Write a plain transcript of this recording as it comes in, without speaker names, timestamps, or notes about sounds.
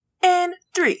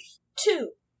2,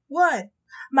 1.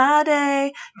 My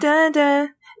day, dun dun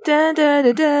dun dun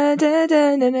dun dun dun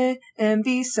dun dun, dun and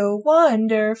be so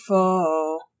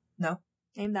wonderful. No,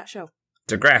 name that show.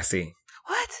 Degrassi.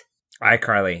 What?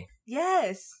 iCarly.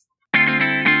 Yes.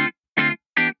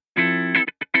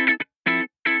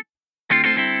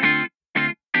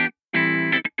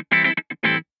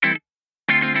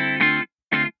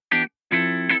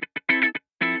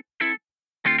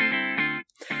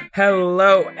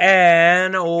 Hello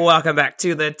and welcome back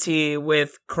to the Tea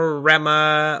with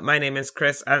Crema. My name is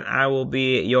Chris and I will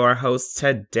be your host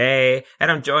today. And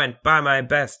I'm joined by my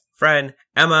best friend,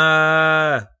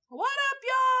 Emma. What up,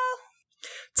 y'all?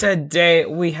 Today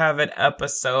we have an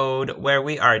episode where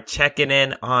we are checking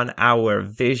in on our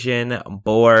vision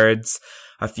boards.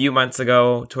 A few months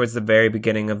ago, towards the very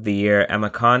beginning of the year, Emma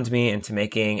conned me into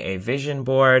making a vision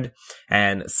board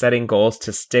and setting goals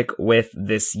to stick with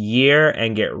this year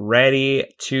and get ready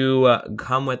to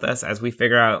come with us as we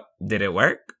figure out, did it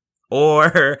work?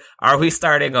 Or are we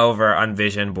starting over on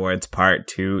vision boards part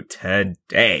 2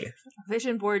 today?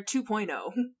 Vision board 2.0.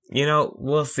 You know,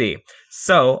 we'll see.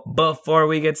 So, before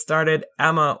we get started,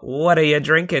 Emma, what are you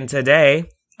drinking today?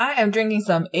 I am drinking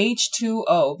some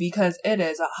H2O because it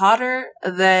is hotter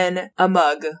than a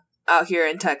mug out here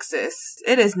in Texas.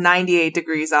 It is 98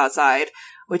 degrees outside,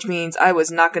 which means I was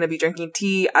not going to be drinking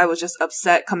tea. I was just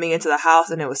upset coming into the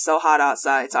house and it was so hot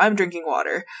outside. So I'm drinking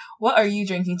water. What are you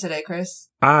drinking today, Chris?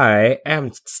 I am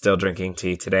still drinking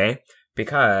tea today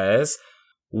because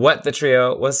What the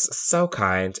Trio was so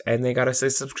kind and they got us a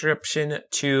subscription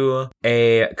to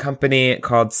a company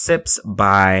called Sips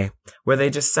By, where they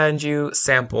just send you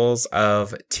samples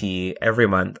of tea every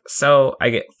month. So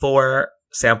I get 4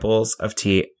 samples of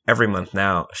tea every month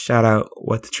now. Shout out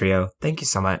What the Trio. Thank you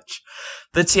so much.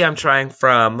 The tea I'm trying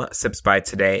from Sips By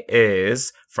today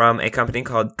is from a company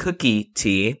called Cookie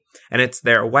Tea, and it's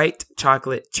their white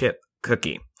chocolate chip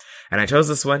cookie. And I chose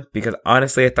this one because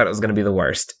honestly I thought it was going to be the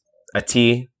worst. A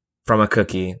tea from a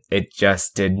cookie. It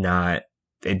didn't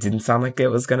sound like it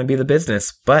was going to be the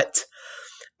business, but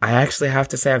I actually have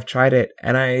to say I've tried it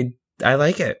and I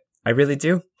like it. I really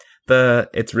do.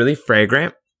 It's really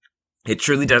fragrant. It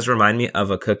truly does remind me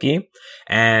of a cookie.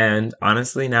 And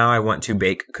honestly, now I want to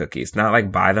bake cookies, not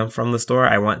like buy them from the store.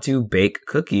 I want to bake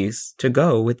cookies to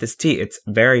go with this tea. It's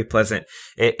very pleasant.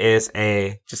 It is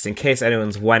just in case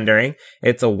anyone's wondering,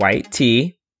 it's a white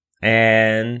tea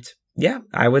and yeah,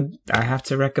 I have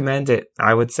to recommend it.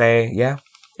 I would say, yeah,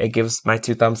 it gives my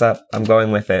 2 thumbs up. I'm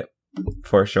going with it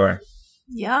for sure.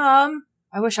 Yum.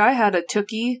 I wish I had a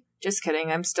Tookie. Just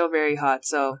kidding. I'm still very hot,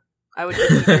 so I would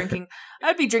just be drinking.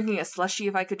 I'd be drinking a slushie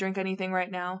if I could drink anything right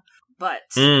now. But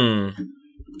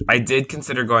I did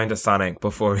consider going to Sonic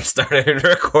before we started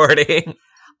recording.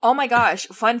 Oh my gosh,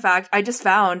 fun fact, I just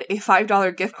found a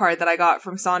 $5 gift card that I got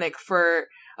from Sonic for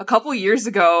a couple years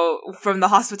ago from the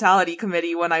hospitality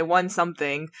committee when I won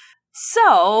something.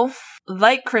 So,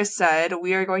 like Chris said,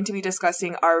 we are going to be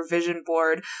discussing our vision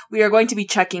board. We are going to be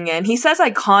checking in. He says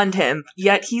I conned him,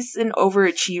 yet he's an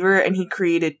overachiever and he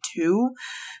created 2.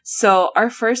 So our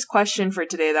first question for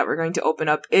today that we're going to open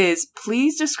up is,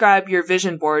 please describe your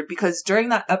vision board, because during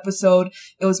that episode,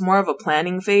 it was more of a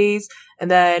planning phase. And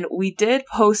then we did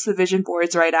post the vision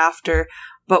boards right after,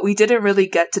 but we didn't really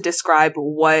get to describe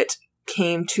what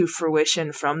came to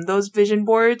fruition from those vision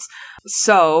boards.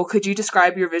 So could you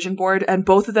describe your vision board, and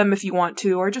both of them if you want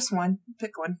to, or just one?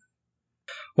 Pick one.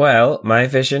 Well, my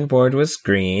vision board was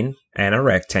green and a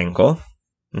rectangle.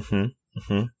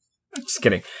 Just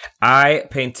kidding. I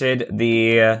painted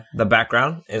the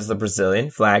background is the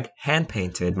Brazilian flag, hand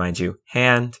painted, mind you,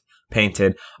 hand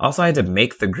painted. Also, I had to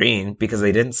make the green because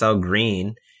they didn't sell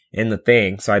green in the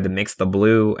thing, so I had to mix the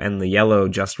blue and the yellow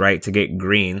just right to get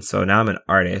green. So now I'm an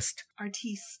artist.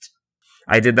 Artiste.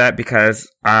 I did that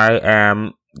because I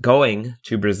am going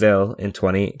to Brazil in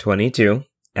 2022.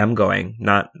 I'm planning.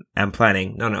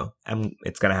 No.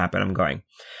 It's gonna happen. I'm going.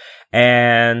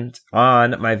 And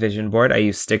on my vision board, I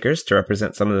use stickers to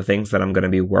represent some of the things that I'm going to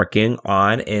be working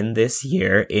on in this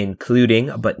year,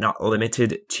 including, but not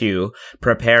limited to,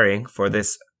 preparing for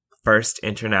this first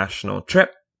international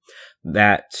trip.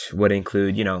 That would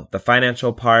include, the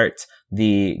financial part,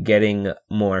 the getting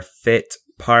more fit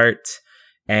part,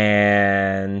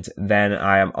 and then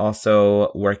I am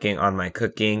also working on my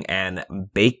cooking and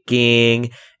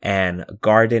baking and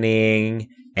gardening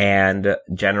and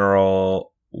general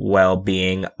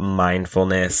well-being,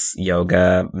 mindfulness,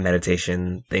 yoga,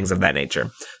 meditation, things of that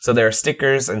nature. So there are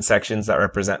stickers and sections that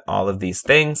represent all of these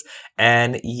things.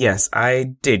 And yes,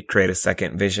 I did create a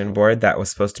second vision board that was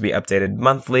supposed to be updated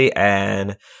monthly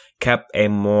and kept a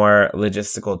more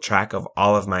logistical track of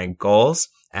all of my goals.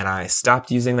 and I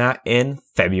stopped using that in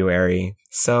February.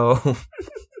 So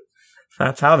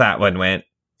that's how that one went.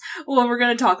 Well, we're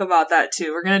going to talk about that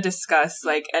too. We're going to discuss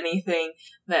like anything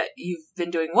that you've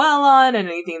been doing well on and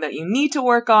anything that you need to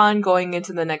work on going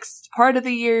into the next part of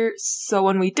the year. So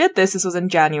when we did this was in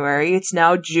January. It's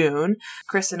now June.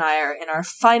 Chris and I are in our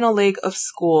final leg of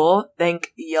school. Thank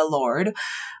ya Lord.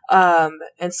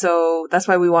 And so that's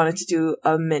why we wanted to do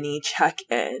a mini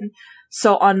check-in.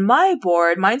 So on my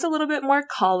board, mine's a little bit more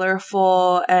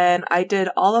colorful, and I did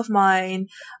all of mine.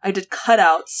 I did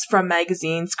cutouts from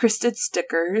magazines. Chris did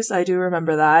stickers. I do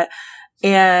remember that.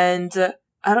 And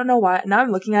I don't know why. Now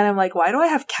I'm looking at it, I'm like, why do I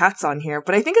have cats on here?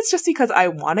 But I think it's just because I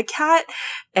want a cat.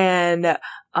 And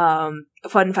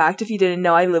fun fact, if you didn't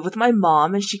know, I live with my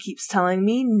mom, and she keeps telling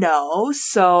me no.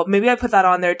 So maybe I put that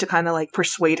on there to kind of like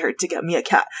persuade her to get me a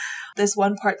cat. This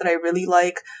one part that I really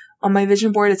like on my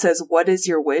vision board, it says, what is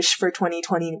your wish for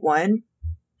 2021?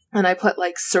 And I put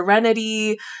like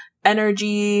serenity,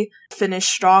 energy, finish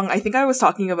strong. I think I was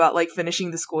talking about like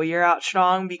finishing the school year out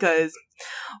strong because,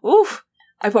 oof.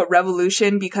 I put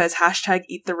revolution because hashtag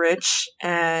eat the rich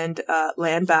and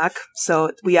land back.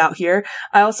 So we out here.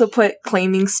 I also put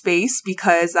claiming space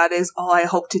because that is all I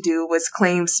hope to do was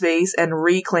claim space and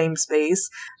reclaim space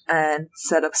and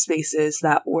set up spaces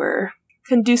that were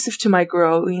conducive to my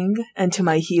growing and to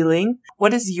my healing.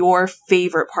 What is your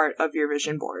favorite part of your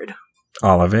vision board?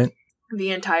 All of it.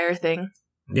 The entire thing?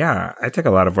 Yeah, I took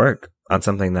a lot of work on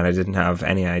something that I didn't have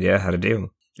any idea how to do.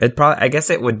 I guess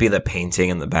it would be the painting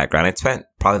in the background. I spent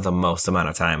probably the most amount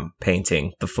of time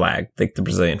painting the flag, like the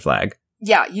Brazilian flag.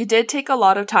 Yeah, you did take a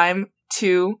lot of time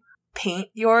to paint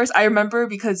yours. I remember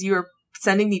because you were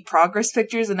sending me progress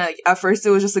pictures, and at first it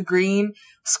was just a green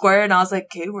square, and I was like,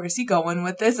 okay, where's he going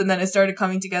with this? And then it started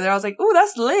coming together. I was like, ooh,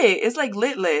 that's lit. It's like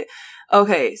lit.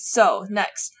 Okay, so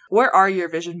next, where are your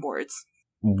vision boards?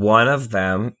 One of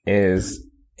them is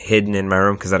hidden in my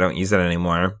room because I don't use it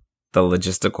anymore, the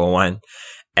logistical one.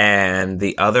 And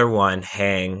the other one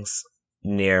hangs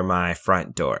near my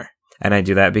front door. And I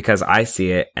do that because I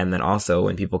see it. And then also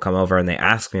when people come over and they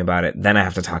ask me about it, then I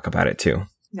have to talk about it too.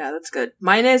 Yeah, that's good.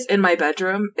 Mine is in my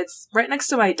bedroom. It's right next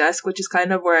to my desk, which is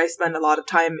kind of where I spend a lot of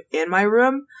time in my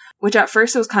room. Which at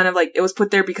first it was kind of like, it was put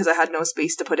there because I had no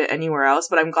space to put it anywhere else.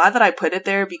 But I'm glad that I put it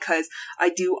there because I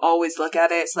do always look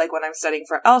at it. It's like when I'm studying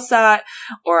for LSAT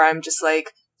or I'm just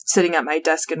like sitting at my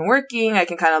desk and working, I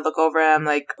can kind of look over and I'm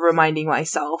like reminding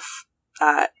myself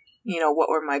that, you know, what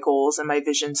were my goals and my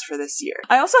visions for this year.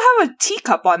 I also have a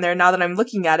teacup on there now that I'm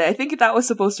looking at it. I think that was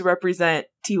supposed to represent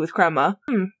tea with crema.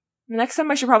 Next time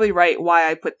I should probably write why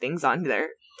I put things on there.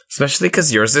 Especially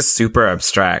because yours is super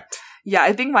abstract. Yeah,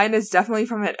 I think mine is definitely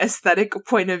from an aesthetic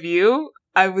point of view.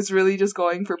 I was really just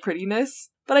going for prettiness.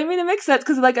 But I mean, it makes sense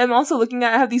because like I'm also looking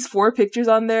at, I have these 4 pictures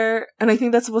on there and I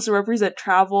think that's supposed to represent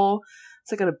travel.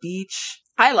 It's like at a beach.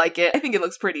 I like it. I think it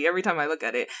looks pretty every time I look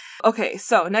at it. Okay,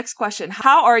 so next question.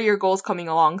 How are your goals coming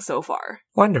along so far?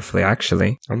 Wonderfully,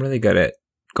 actually. I'm really good at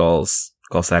goals,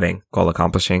 goal setting, goal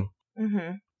accomplishing.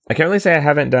 Mm-hmm. I can't really say I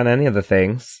haven't done any of the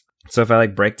things. So if I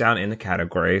like break down into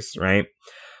categories, right?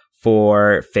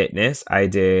 For fitness, I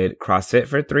did CrossFit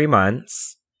for 3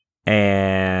 months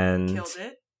and killed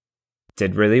it.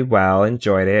 Did really well,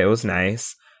 enjoyed it. It was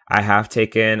nice. I have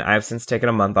since taken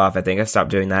a month off. I think I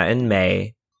stopped doing that in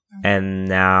May. Mm-hmm. And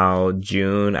now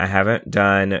June, I haven't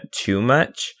done too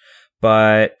much,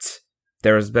 but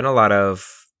there's been a lot of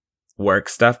work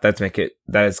stuff that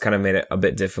has kind of made it a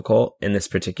bit difficult in this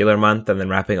particular month, and then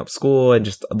wrapping up school, and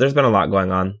just there's been a lot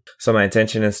going on. So my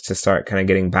intention is to start kind of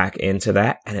getting back into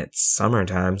that, and it's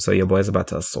summertime, so your boy's about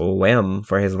to swim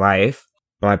for his life.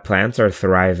 My plants are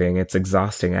thriving. It's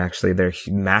exhausting, actually. They're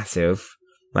massive.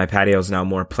 My patio is now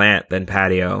more plant than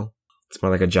patio. It's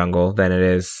more like a jungle than it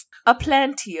is a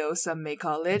plantio, some may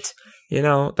call it. You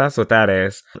know, that's what that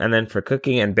is. And then for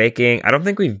cooking and baking, I don't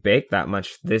think we've baked that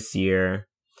much this year.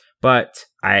 But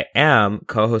I am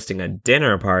co-hosting a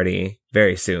dinner party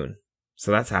very soon. So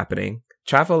that's happening.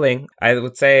 Traveling, I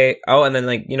would say, and then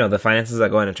like, you know, the finances that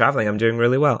go into traveling, I'm doing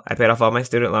really well. I paid off all my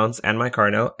student loans and my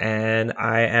car note, and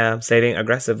I am saving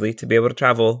aggressively to be able to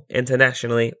travel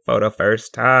internationally for the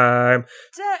first time.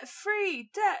 Debt free.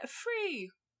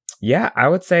 Yeah, I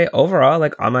would say overall,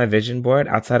 like on my vision board,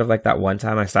 outside of like that one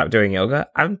time I stopped doing yoga,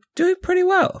 I'm doing pretty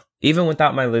well. Even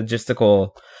without my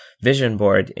logistical vision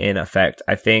board in effect.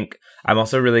 I think I'm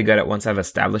also really good at once I've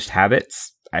established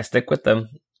habits, I stick with them.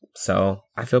 So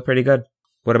I feel pretty good.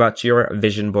 What about your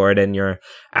vision board and your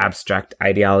abstract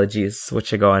ideologies?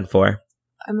 What you going for?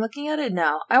 I'm looking at it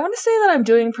now. I want to say that I'm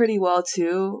doing pretty well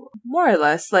too, more or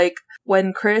less. Like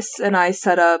when Chris and I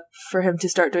set up for him to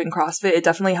start doing CrossFit, it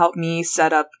definitely helped me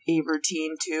set up a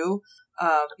routine too.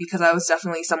 because I was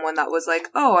definitely someone that was like,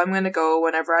 oh, I'm going to go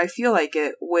whenever I feel like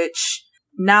it, which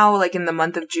now, like in the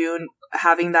month of June,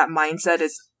 having that mindset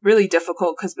is really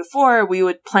difficult because before we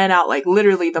would plan out like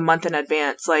literally the month in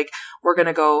advance. Like we're going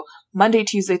to go Monday,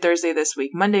 Tuesday, Thursday this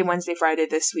week, Monday, Wednesday, Friday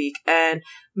this week. And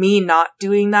me not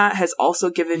doing that has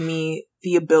also given me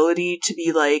the ability to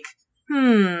be like,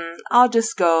 I'll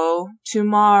just go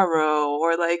tomorrow,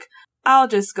 or like, I'll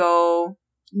just go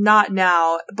not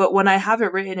now. But when I have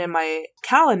it written in my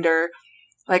calendar,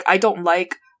 like I don't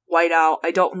like whiteout.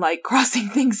 I don't like crossing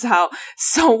things out.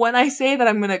 So when I say that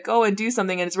I'm going to go and do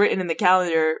something and it's written in the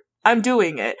calendar, I'm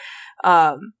doing it.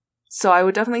 So I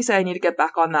would definitely say I need to get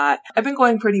back on that. I've been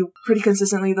going pretty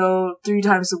consistently though, 3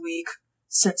 times a week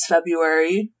since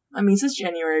February. I mean, since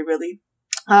January, really.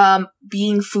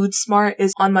 Being food smart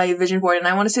is on my vision board. And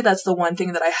I want to say that's the one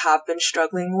thing that I have been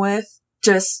struggling with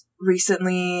just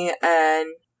recently, and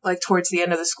like towards the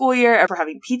end of the school year, we're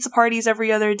having pizza parties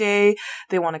every other day.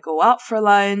 They want to go out for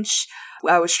lunch.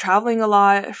 I was traveling a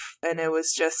lot and it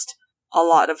was just a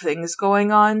lot of things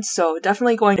going on. So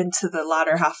definitely going into the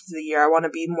latter half of the year, I want to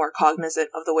be more cognizant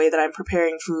of the way that I'm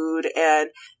preparing food and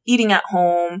eating at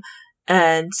home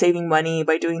and saving money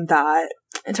by doing that.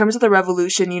 In terms of the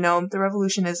revolution, the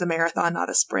revolution is a marathon, not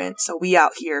a sprint. So we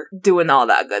out here doing all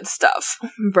that good stuff,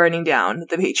 burning down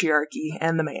the patriarchy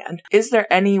and the man. Is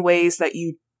there any ways that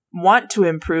you want to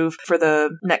improve for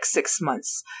the next 6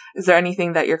 months? Is there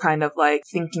anything that you're kind of like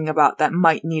thinking about that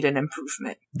might need an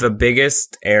improvement? The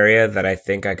biggest area that I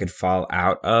think I could fall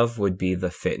out of would be the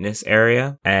fitness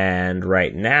area. And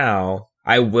right now,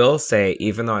 I will say,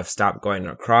 even though I've stopped going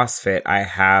to CrossFit, I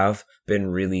have been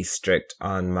really strict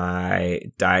on my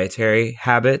dietary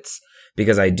habits,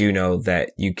 because I do know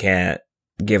that you can't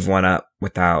give one up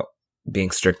without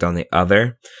being strict on the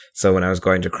other. So when I was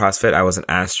going to CrossFit, I wasn't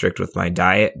as strict with my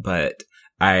diet, but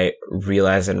I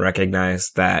realized and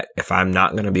recognized that if I'm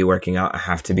not going to be working out, I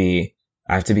have to be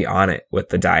on it with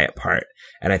the diet part.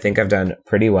 And I think I've done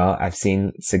pretty well. I've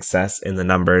seen success in the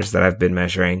numbers that I've been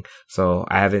measuring. So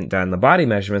I haven't done the body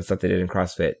measurements that they did in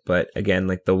CrossFit, but again,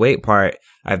 like the weight part,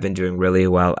 I've been doing really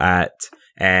well at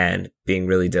and being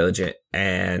really diligent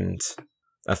and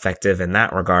effective in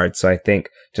that regard. So I think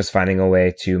just finding a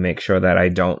way to make sure that I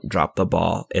don't drop the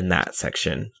ball in that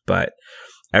section. But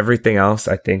everything else,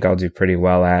 I think I'll do pretty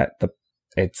well at.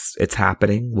 It's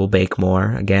happening. We'll bake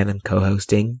more. Again, I'm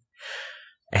co-hosting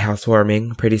a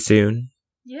housewarming pretty soon.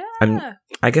 Yeah.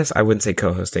 I guess I wouldn't say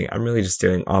co-hosting. I'm really just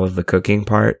doing all of the cooking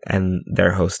part and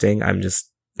they're hosting. I'm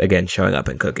just, again, showing up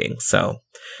and cooking. So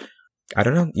I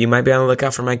don't know. You might be on the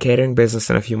lookout for my catering business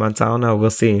in a few months. I don't know. We'll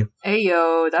see. Hey,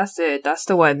 yo, that's it. That's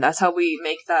the one. That's how we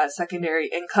make that secondary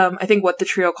income. I think what the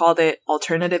trio called it,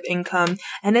 alternative income.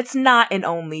 And it's not an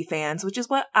OnlyFans, which is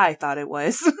what I thought it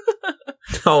was.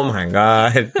 Oh my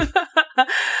God.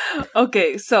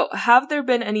 Okay, so have there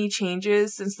been any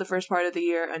changes since the first part of the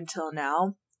year until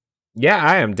now? Yeah,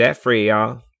 I am debt free,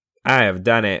 y'all. I have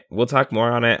done it. We'll talk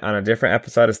more on it on a different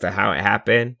episode as to how it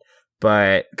happened.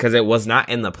 But because it was not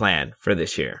in the plan for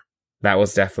this year. That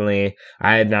was definitely,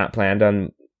 I had not planned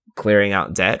on clearing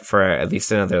out debt for at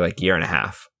least another year and a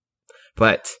half.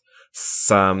 But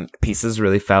some pieces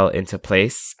really fell into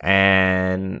place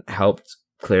and helped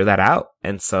clear that out.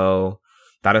 And so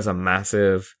that is a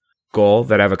massive goal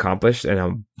that I've accomplished in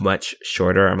a much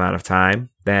shorter amount of time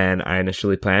than I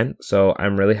initially planned. So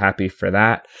I'm really happy for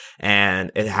that.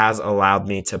 And it has allowed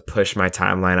me to push my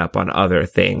timeline up on other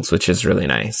things, which is really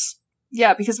nice.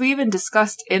 Yeah, because we even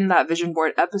discussed in that vision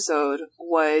board episode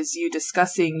was you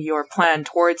discussing your plan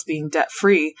towards being debt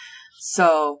free.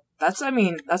 So that's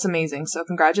amazing. So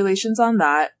congratulations on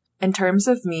that. In terms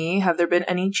of me, have there been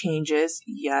any changes?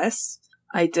 Yes.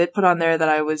 I did put on there that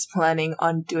I was planning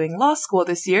on doing law school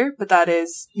this year, but that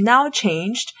is now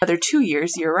changed. Another 2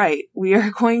 years, you're right. We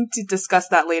are going to discuss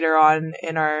that later on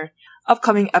in our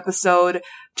upcoming episode,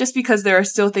 just because there are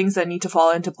still things that need to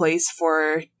fall into place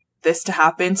for this to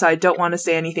happen. So I don't want to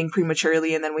say anything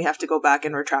prematurely and then we have to go back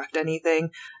and retract anything.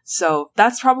 So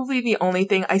that's probably the only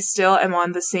thing. I still am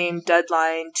on the same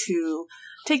deadline to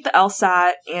take the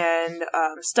LSAT and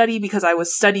study, because I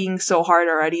was studying so hard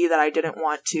already that I didn't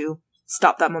want to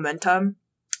stop that momentum.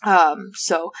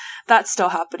 So that's still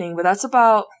happening, but that's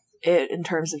about it in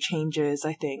terms of changes,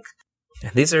 I think.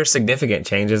 These are significant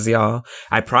changes, y'all.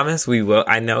 I promise we will.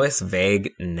 I know it's vague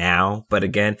now, but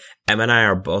again, Em and I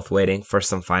are both waiting for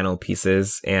some final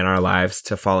pieces in our lives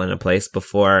to fall into place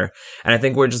before. And I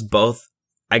think we're just both,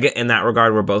 I get in that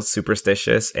regard, we're both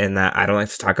superstitious in that I don't like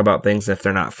to talk about things if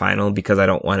they're not final, because I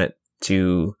don't want it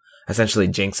to essentially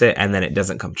jinx it and then it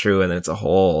doesn't come true and then it's a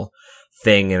whole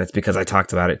thing, and it's because I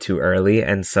talked about it too early.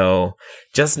 And so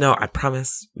just know, I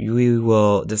promise we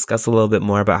will discuss a little bit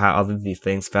more about how all of these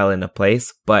things fell into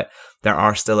place, but there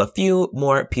are still a few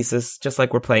more pieces, just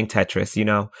like we're playing Tetris, you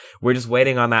know? We're just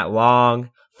waiting on that long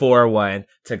 4-1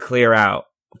 to clear out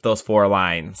those 4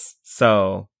 lines.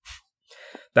 So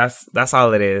that's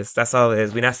all it is. That's all it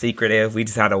is. We're not secretive. We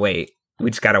just gotta wait.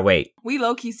 We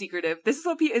low-key secretive. Is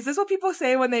this what people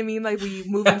say when they mean like we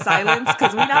move in silence?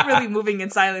 Because we're not really moving in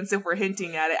silence if we're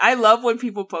hinting at it. I love when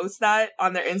people post that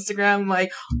on their Instagram,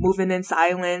 like, moving in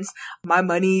silence. My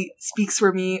money speaks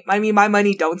for me. I mean, my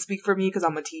money don't speak for me because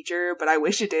I'm a teacher, but I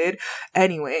wish it did.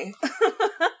 Anyway.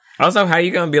 Also, how are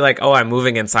you gonna be like, oh, I'm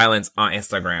moving in silence on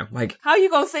Instagram? Like, how you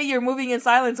gonna say you're moving in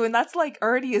silence when that's like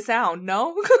already a sound,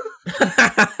 no?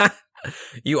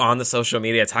 You on the social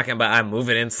media talking about I'm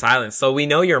moving in silence, so we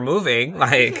know you're moving.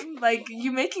 Like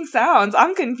you making sounds.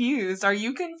 I'm confused. Are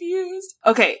you confused?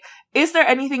 Okay. Is there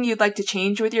anything you'd like to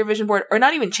change with your vision board? Or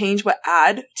not even change, but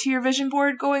add to your vision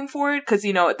board going forward? Because,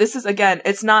 you know, this is, again,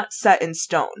 it's not set in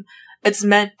stone. It's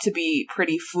meant to be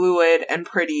pretty fluid and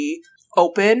pretty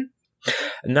open.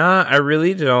 Nah, I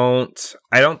really don't.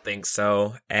 I don't think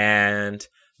so. And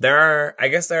I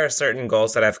guess there are certain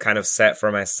goals that I've kind of set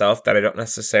for myself that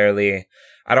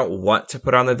I don't want to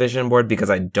put on the vision board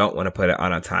because I don't want to put it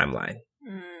on a timeline.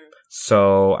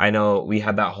 So I know we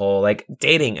had that whole like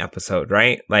dating episode,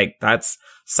 right? Like that's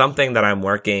something that I'm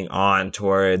working on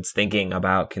towards thinking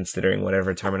about, considering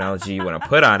whatever terminology you want to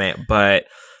put on it. But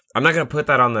I'm not going to put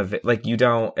that on that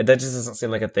just doesn't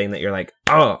seem like a thing that you're like,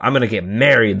 oh, I'm going to get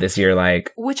married this year.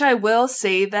 Like, which I will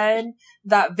say then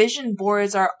that vision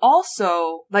boards are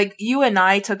also like, you and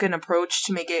I took an approach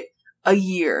to make it a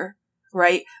year,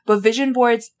 right? But vision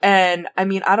boards, and I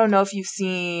mean, I don't know if you've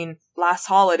seen Last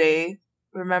Holiday,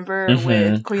 remember,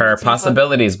 with Queen her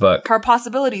Possibilities book. Her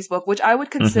Possibilities book, which I would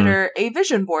consider a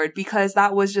vision board because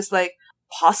that was just like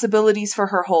possibilities for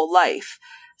her whole life.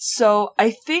 So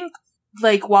I think,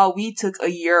 like, while we took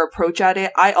a year approach at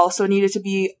it, I needed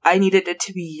it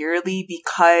to be yearly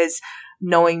because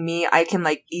knowing me, I can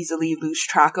like easily lose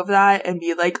track of that and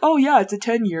be like, oh yeah, it's a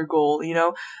 10-year goal, you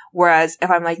know? Whereas if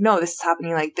I'm like, no, this is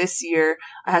happening like this year,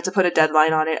 I had to put a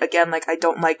deadline on it. Again, like I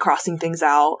don't like crossing things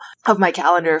out of my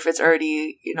calendar if it's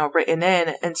already, you know, written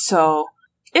in. And so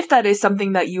if that is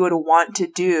something that you would want to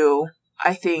do,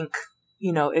 I think,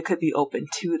 you know, it could be open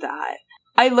to that.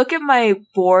 I look at my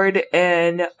board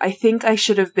and I think I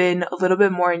should have been a little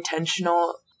bit more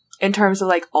intentional in terms of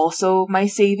like also my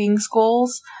savings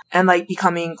goals and like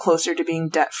becoming closer to being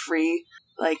debt free.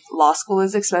 Like law school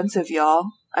is expensive,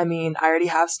 y'all. I mean, I already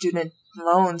have student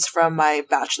loans from my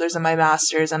bachelor's and my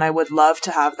master's, and I would love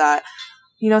to have that,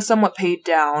 you know, somewhat paid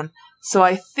down. So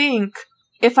I think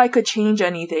if I could change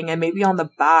anything, and maybe on the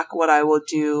back, what I will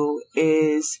do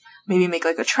is maybe make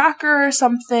like a tracker or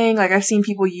something. Like I've seen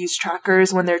people use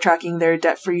trackers when they're tracking their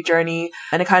debt-free journey,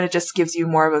 and it kind of just gives you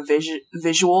more of a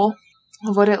visual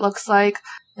of what it looks like.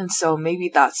 And so maybe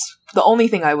that's the only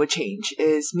thing I would change,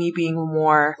 is me being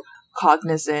more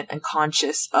cognizant and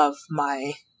conscious of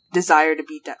my desire to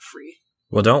be debt-free.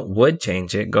 Well, would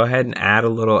change it. Go ahead and add a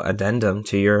little addendum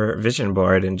to your vision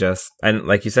board and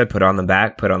like you said, put it on the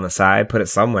back, put it on the side, put it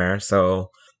somewhere. So,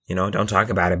 you know, don't talk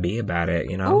about it, be about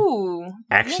it, you know? Ooh.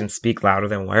 Actions speak louder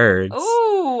than words.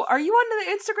 Ooh, are you on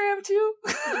the Instagram too?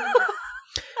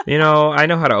 You know, I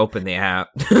know how to open the app.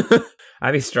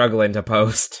 I be struggling to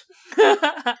post.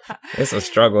 It's a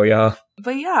struggle, y'all.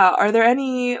 But yeah, are there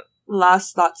any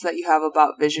last thoughts that you have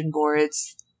about vision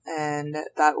boards? And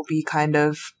that will be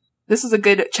this is a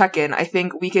good check-in. I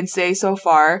think we can say so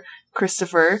far,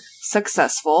 Christopher,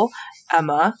 successful,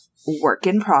 Emma, work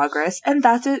in progress, and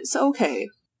that is okay.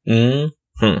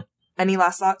 Any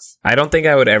last thoughts? I don't think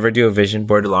I would ever do a vision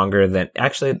board longer than...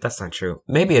 Actually, that's not true.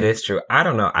 Maybe it is true. I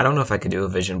don't know. I don't know if I could do a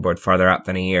vision board farther out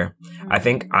than a year. I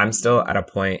think I'm still at a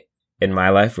point in my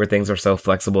life where things are so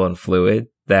flexible and fluid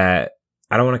that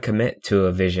I don't want to commit to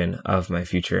a vision of my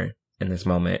future in this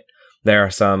moment. There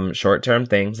are some short-term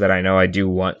things that I know I do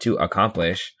want to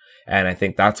accomplish, and I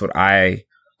think that's what I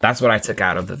took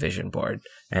out of the vision board.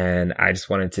 And I just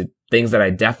things that I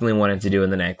definitely wanted to do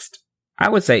in the next, I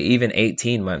would say even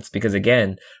 18 months, because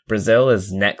again, Brazil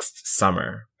is next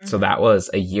summer. So that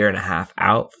was a year and a half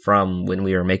out from when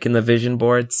we were making the vision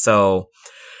board. So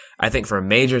I think for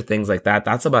major things like that,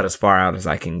 that's about as far out as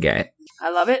I can get.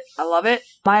 I love it. I love it.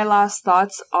 My last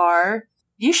thoughts are,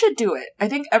 you should do it. I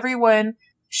think everyone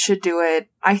should do it.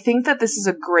 I think that this is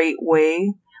a great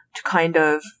way to kind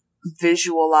of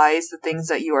visualize the things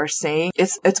that you are saying.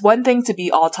 It's one thing to be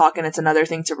all talk, and it's another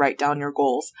thing to write down your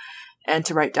goals and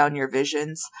to write down your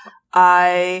visions.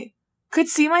 I could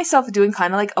see myself doing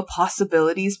kind of like a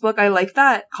possibilities book. I like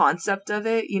that concept of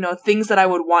it, things that I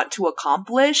would want to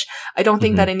accomplish. I don't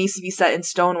think that it needs to be set in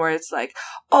stone where it's like,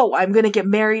 oh, I'm going to get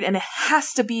married and it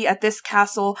has to be at this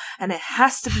castle and it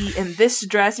has to be in this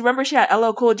dress. Remember she had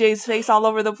LL Cool J's face all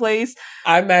over the place?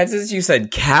 I imagine you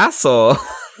said castle.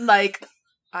 Like,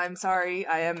 I'm sorry,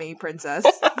 I am a princess.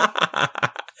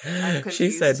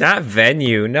 She said not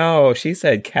venue. No, she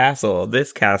said castle.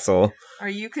 This castle. Are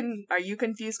you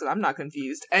confused? Because I'm not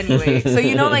confused. Anyway, so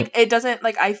like it doesn't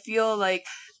like I feel like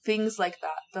things like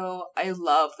that though. I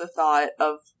love the thought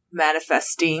of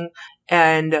manifesting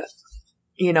and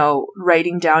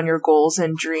writing down your goals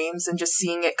and dreams and just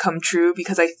seeing it come true,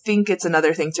 because I think it's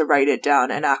another thing to write it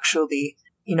down and actually,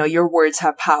 your words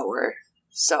have power.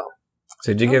 So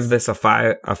did you give this a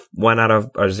 0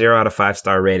 out of 5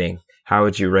 star rating? How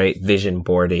would you rate vision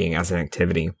boarding as an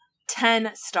activity?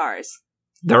 10 stars.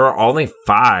 There are only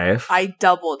 5. I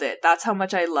doubled it. That's how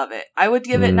much I love it. I would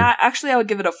give it I would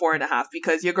give it a 4.5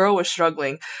 because your girl was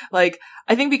struggling. Like,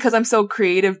 I think because I'm so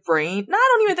creative brain. No, I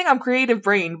don't even think I'm creative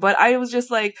brain, but I was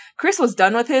just like, Chris was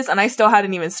done with his and I still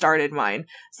hadn't even started mine.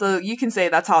 So you can say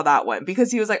that's how that went,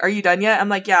 because he was like, are you done yet? I'm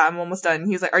like, yeah, I'm almost done.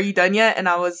 He was like, are you done yet? And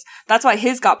that's why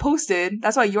his got posted.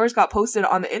 That's why yours got posted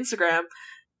on the Instagram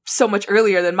so much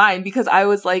earlier than mine, because I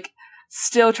was like,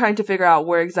 still trying to figure out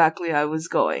where exactly I was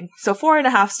going. So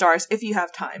 4.5 stars if you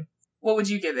have time. What would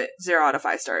you give it? 0 out of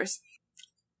 5 stars.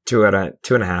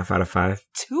 2.5 out of 5.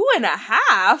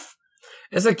 2.5?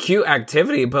 It's a cute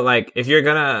activity, but like if you're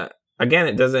gonna, again,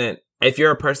 it doesn't. If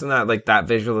you're a person that like that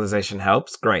visualization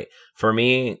helps, great. For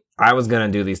me, I was gonna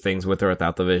do these things with or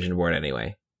without the vision board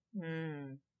anyway.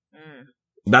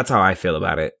 That's how I feel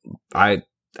about it.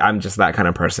 I'm just that kind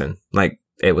of person. Like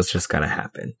it was just gonna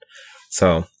happen.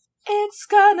 So. It's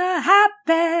gonna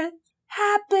happen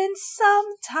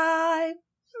sometime,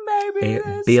 maybe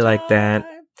it be like that.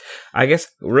 I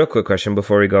guess, real quick question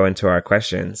before we go into our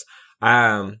questions.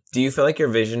 Do you feel like your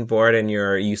vision board and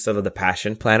your use of the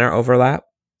Passion Planner overlap?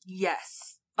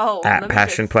 Yes. Oh, at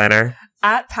Passion Planner?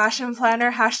 At Passion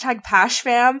Planner,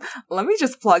 #PashFam. Let me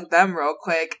just plug them real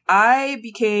quick. I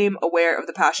became aware of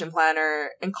the Passion Planner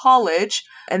in college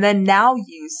and then now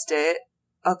used it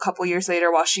a couple years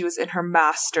later while she was in her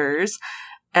master's.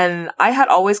 And I had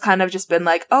always kind of just been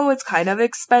like, oh, it's kind of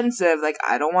expensive. Like,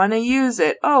 I don't want to use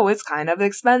it. Oh, it's kind of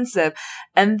expensive.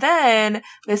 And then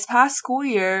this past school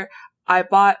year, I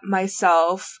bought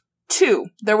myself 2.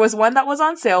 There was one that was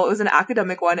on sale. It was an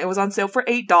academic one. It was on sale for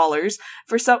 $8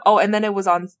 for some. Oh, and then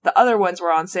the other ones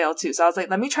were on sale too. So I was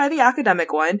like, let me try the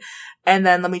academic one and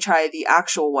then let me try the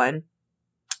actual one.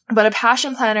 But a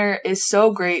Passion Planner is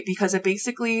so great because it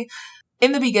basically,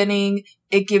 in the beginning,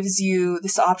 it gives you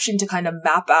this option to kind of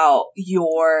map out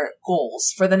your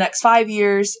goals for the next 5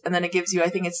 years. And then it gives you, I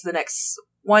think it's the next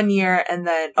 1 year and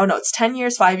then, it's 10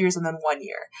 years, 5 years, and then 1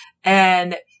 year.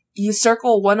 And you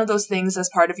circle one of those things as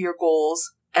part of your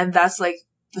goals. And that's like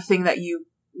the thing that you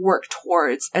work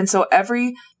towards. And so at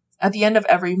the end of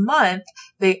every month,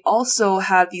 they also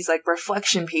have these like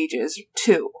reflection pages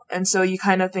too. And so you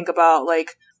kind of think about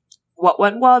like, what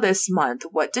went well this month?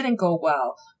 What didn't go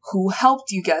well? Who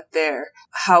helped you get there?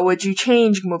 How would you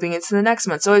change moving into the next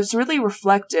month? So it's really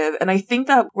reflective. And I think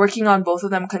that working on both of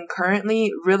them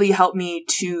concurrently really helped me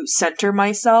to center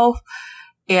myself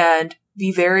and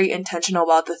be very intentional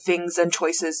about the things and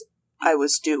choices I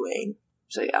was doing.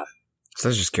 So yeah. So I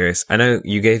was just curious. I know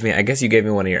you gave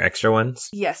me one of your extra ones.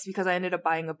 Yes, because I ended up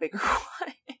buying a bigger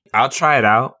one. I'll try it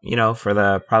out,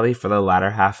 probably for the latter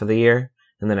half of the year.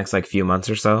 In the next few months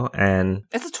or so, and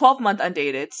it's a 12-month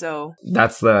undated, so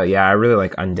that's I really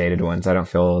like undated ones. I don't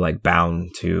feel bound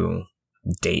to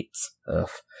dates. Ugh.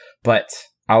 But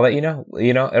I'll let you know.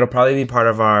 It'll probably be part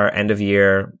of our end of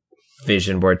year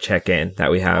vision board check-in that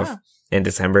we have in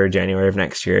December, January of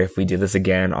next year if we do this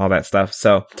again, all that stuff.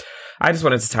 So I just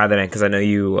wanted to tie that in because I know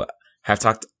you have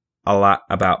talked a lot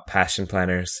about Passion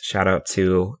Planners. Shout out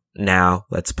to Now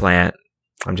Let's Plant.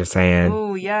 I'm just saying.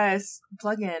 Oh, yes.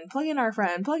 Plug in our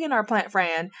friend. Plug in our plant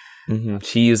friend. Mm-hmm.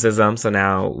 She uses them, so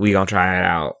now we gonna try it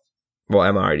out. Well,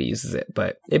 Emma already uses it,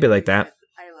 but it'd be like that.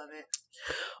 I love it.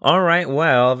 All right,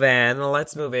 well, then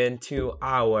let's move into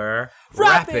our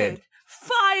rapid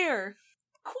fire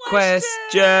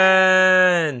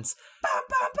questions. Bum,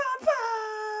 bum, bum, bum.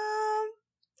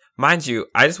 Mind you,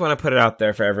 I just want to put it out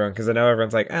there for everyone because I know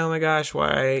everyone's like, oh my gosh,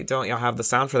 why don't y'all have the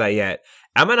sound for that yet?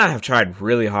 Emma and I have tried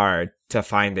really hard to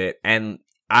find it, and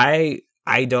I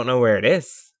don't know where it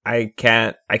is. I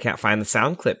can't find the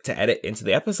sound clip to edit into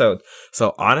the episode.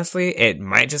 So honestly, it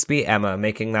might just be Emma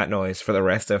making that noise for the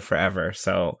rest of forever.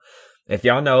 So If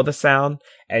y'all know the sound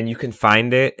and you can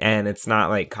find it and it's not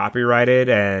like copyrighted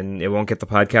and it won't get the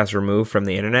podcast removed from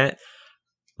the internet,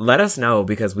 let us know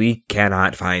because we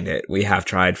cannot find it. We have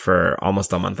tried for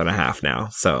almost a month and a half now.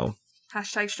 So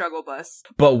 #struggle bus.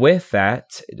 But with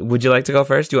that, would you like to go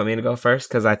first? Do you want me to go first?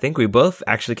 Because I think we both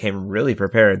actually came really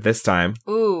prepared this time.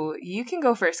 Ooh, you can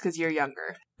go first because you're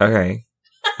younger. Okay.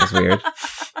 That's weird.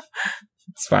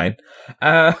 It's fine.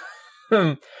 All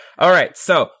right.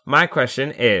 So my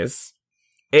question is,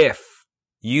 if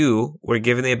you were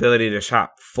given the ability to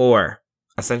shop for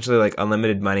essentially like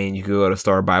unlimited money and you could go to a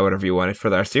store, buy whatever you wanted for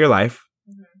the rest of your life,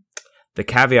 the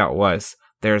caveat was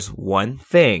there's one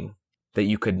thing that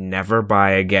you could never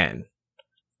buy again.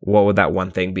 What would that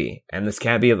one thing be? And this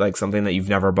can't be like something that you've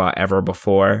never bought ever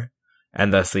before.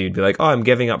 And thus you'd be like, oh, I'm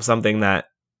giving up something that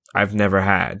I've never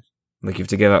had. Like you have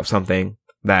to give up something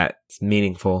that's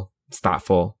meaningful, it's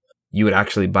thoughtful, you would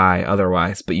actually buy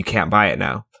otherwise, but you can't buy it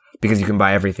now because you can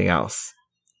buy everything else.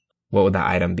 What would that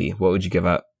item be? What would you give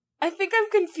up? I think I'm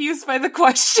confused by the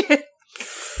question.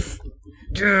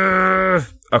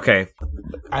 Okay.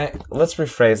 Let's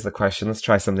rephrase the question. Let's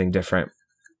try something different.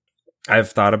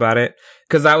 I've thought about it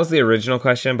because that was the original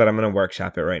question, but I'm going to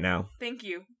workshop it right now. Thank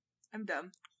you. I'm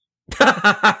dumb.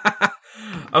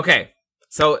 Okay.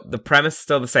 So the premise is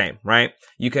still the same, right?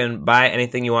 You can buy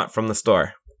anything you want from the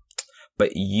store,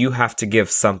 but you have to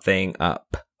give something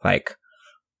up, like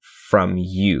from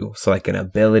you. So like an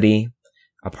ability,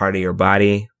 a part of your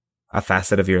body, a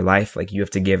facet of your life, like you have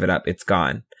to give it up. It's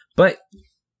gone. But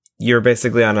you're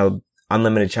basically on a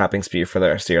unlimited shopping spree for the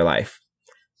rest of your life.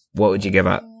 What would you give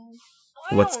up?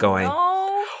 What's going?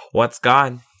 What's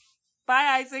gone?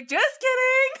 Bye, Isaac. Just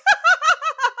kidding.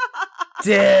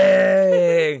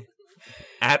 Dang.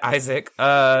 At Isaac.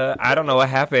 I don't know what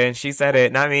happened. She said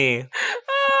it, not me.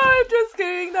 Just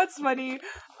kidding. That's funny.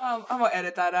 I'm gonna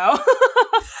edit that out.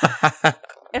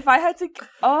 If I had to,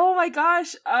 oh my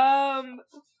gosh.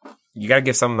 You gotta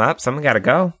give something up. Something gotta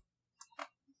go.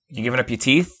 You giving up your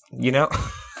teeth? You know.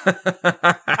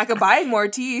 I could buy more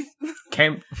teeth.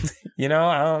 I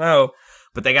don't know.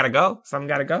 But they gotta go. Something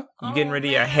gotta go. You getting rid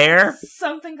of your hair?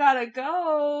 Something gotta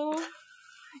go.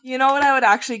 You know what I would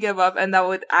actually give up, and that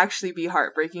would actually be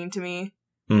heartbreaking to me?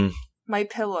 My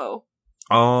pillow.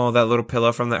 Oh, that little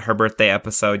pillow from her birthday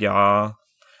episode, y'all.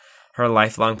 Her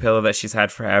lifelong pillow that she's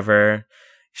had forever.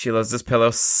 She loves this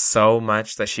pillow so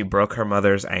much that she broke her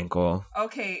mother's ankle.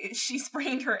 Okay, she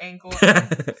sprained her ankle.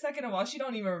 Second of all, she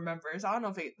don't even remember, so I don't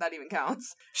know if that even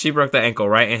counts. She broke the ankle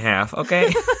right in half,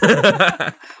 okay?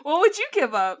 What would you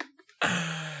give up?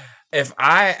 If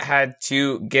I had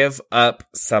to give up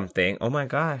something, oh my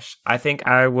gosh, I think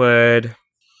I would...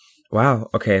 Wow,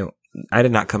 okay, I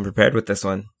did not come prepared with this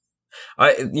one.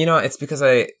 It's because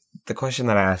the question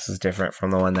that I asked is different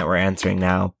from the one that we're answering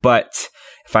now, but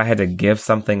if I had to give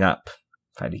something up,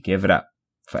 if I had to give it up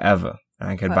forever, and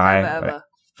I could buy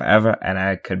forever, and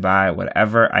I could buy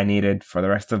whatever I needed for the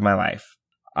rest of my life,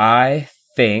 I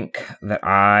think that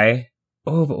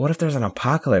oh, but what if there's an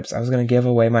apocalypse? I was going to give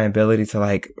away my ability to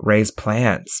like raise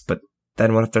plants, but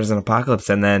then what if there's an apocalypse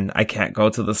and then I can't go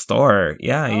to the store?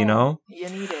 Yeah, You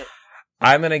need it.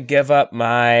 I'm going to give up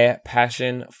my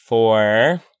passion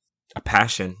for a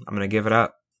passion. I'm going to give it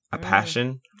up. A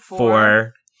passion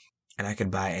for, and I could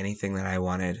buy anything that I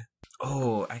wanted.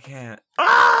 Oh, I can't.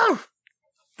 Oh!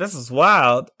 This is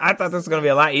wild. I thought this was going to be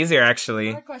a lot easier,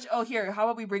 actually. Oh, here. How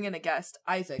about we bring in a guest?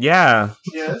 Isaac. Yeah.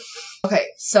 Yes. Okay,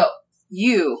 so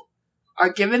you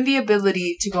are given the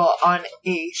ability to go on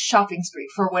a shopping spree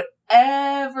for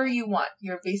whatever you want.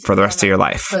 You're basically for the rest of your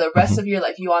life. For the rest of your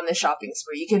life, you on this shopping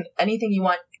spree. You can anything you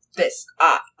want. This,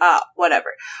 whatever.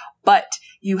 But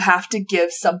you have to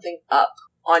give something up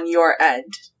on your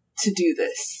end to do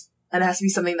this, and it has to be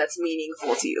something that's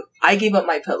meaningful to you. I gave up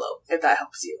my pillow. If that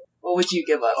helps you, what would you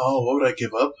give up? Oh, what would I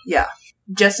give up? Yeah.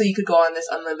 Just so you could go on this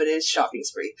unlimited shopping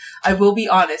spree. I will be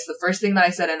honest, the first thing that I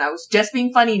said, and I was just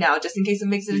being funny now, just in case it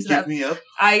makes it into that. Give me up?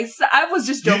 I was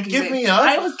just joking. You give me up?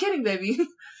 I was kidding, baby.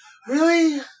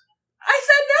 Really? I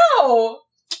said no!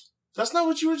 That's not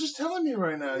what you were just telling me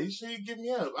right now. You say you give me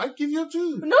up. I'd give you up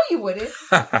too. No, you wouldn't.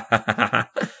 Give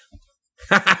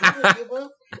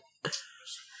up?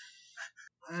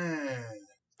 Man.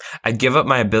 I'd give up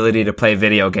my ability to play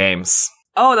video games.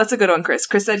 Oh, that's a good one, Chris.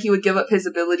 Chris said he would give up his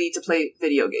ability to play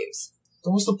video games.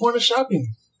 Then what's the point of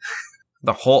shopping?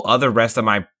 The whole other rest of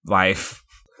my life.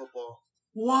 Football.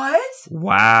 What?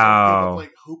 Wow.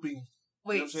 Like hooping.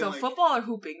 Wait, You know so like, football or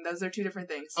hooping? Those are two different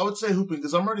things. I would say hooping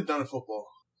because I'm already done at football.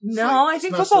 No, I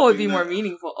think football would be more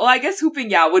meaningful. Well, I guess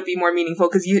hooping, would be more meaningful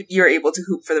because you're able to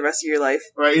hoop for the rest of your life.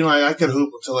 Right, I could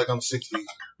hoop until like I'm 60.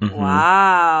 Mm-hmm.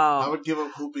 Wow. I would give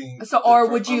up hooping. So, or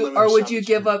would you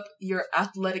give up your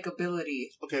athletic ability?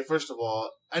 Okay, first of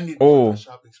all, I need a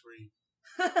shopping spree.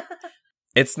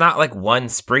 It's not like one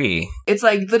spree. It's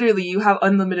like literally you have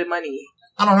unlimited money.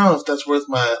 I don't know if that's worth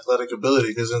my athletic ability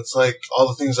because it's like all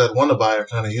the things I'd want to buy are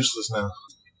kind of useless now.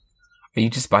 Are you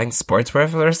just buying sportswear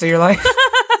for the rest of your life?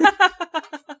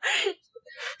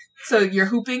 So you're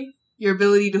hooping, your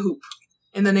ability to hoop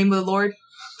in the name of the Lord,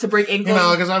 to break ankles.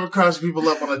 Because I would cross people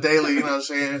up on a daily, you know what I'm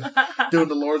saying? Doing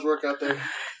the Lord's work out there.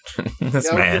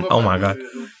 This man, oh my God.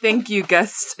 Thank you,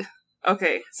 guest.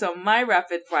 Okay, so my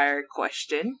rapid fire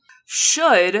question.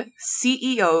 Should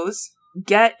CEOs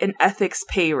get an ethics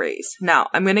pay raise? Now,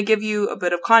 I'm going to give you a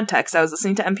bit of context. I was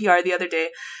listening to NPR the other day,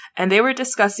 and they were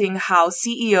discussing how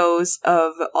CEOs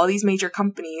of all these major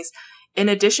companies, in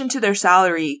addition to their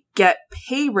salary, get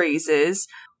pay raises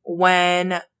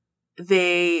when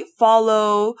they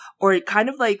follow or kind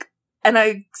of like, and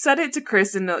I said it to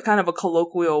Chris in kind of a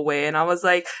colloquial way, and I was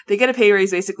like, they get a pay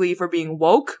raise basically for being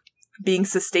woke, being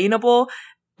sustainable,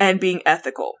 and being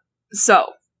ethical. So,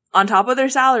 on top of their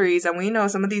salaries, and we know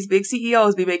some of these big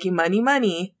CEOs be making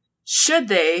money, should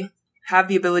they have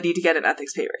the ability to get an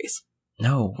ethics pay raise?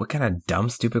 No, what kind of dumb,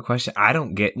 stupid question?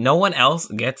 No one else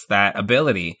gets that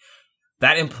ability.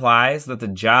 That implies that the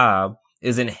job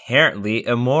is inherently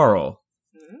immoral.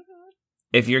 Mm-hmm.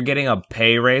 If you're getting a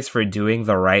pay raise for doing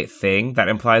the right thing, that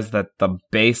implies that the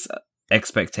base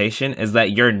expectation is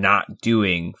that you're not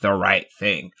doing the right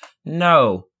thing.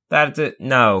 No, that's it.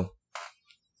 No.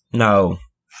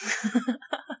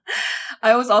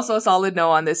 I was also a solid no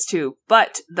on this too,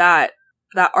 but that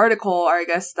article, or I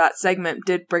guess that segment,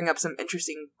 did bring up some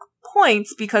interesting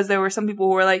points because there were some people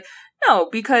who were like, no,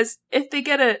 because if they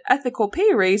get an ethical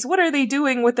pay raise, what are they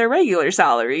doing with their regular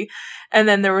salary? And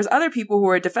then there was other people who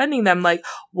were defending them like,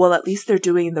 well, at least they're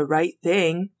doing the right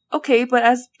thing. Okay, but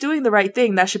as doing the right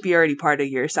thing, that should be already part of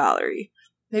your salary.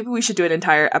 Maybe we should do an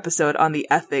entire episode on the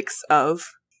ethics of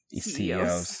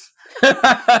CEOs.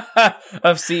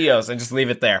 Of CEOs, and just leave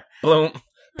it there. Boom.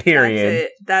 Period. That's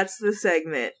it. That's the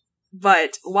segment.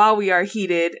 But while we are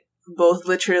heated, both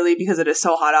literally because it is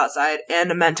so hot outside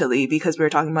and mentally because we were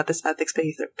talking about this ethics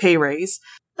pay raise,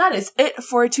 that is it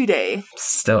for today.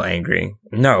 Still angry.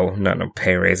 No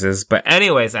pay raises. But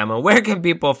anyways, Emma, where can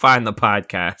people find the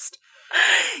podcast?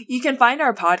 You can find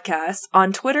our podcast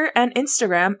on Twitter and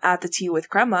Instagram at The Tea with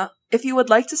Crema. If you would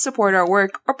like to support our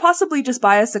work or possibly just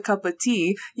buy us a cup of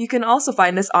tea, you can also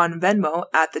find us on Venmo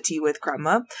at The Tea with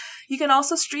Crema. You can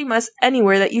also stream us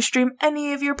anywhere that you stream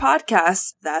any of your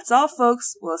podcasts. That's all,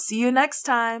 folks. We'll see you next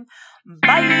time.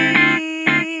 Bye!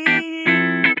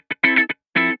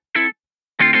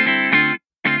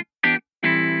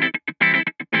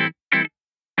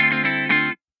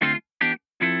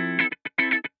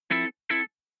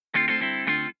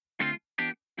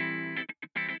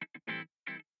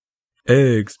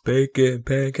 Eggs, bacon,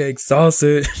 pancakes,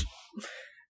 sausage.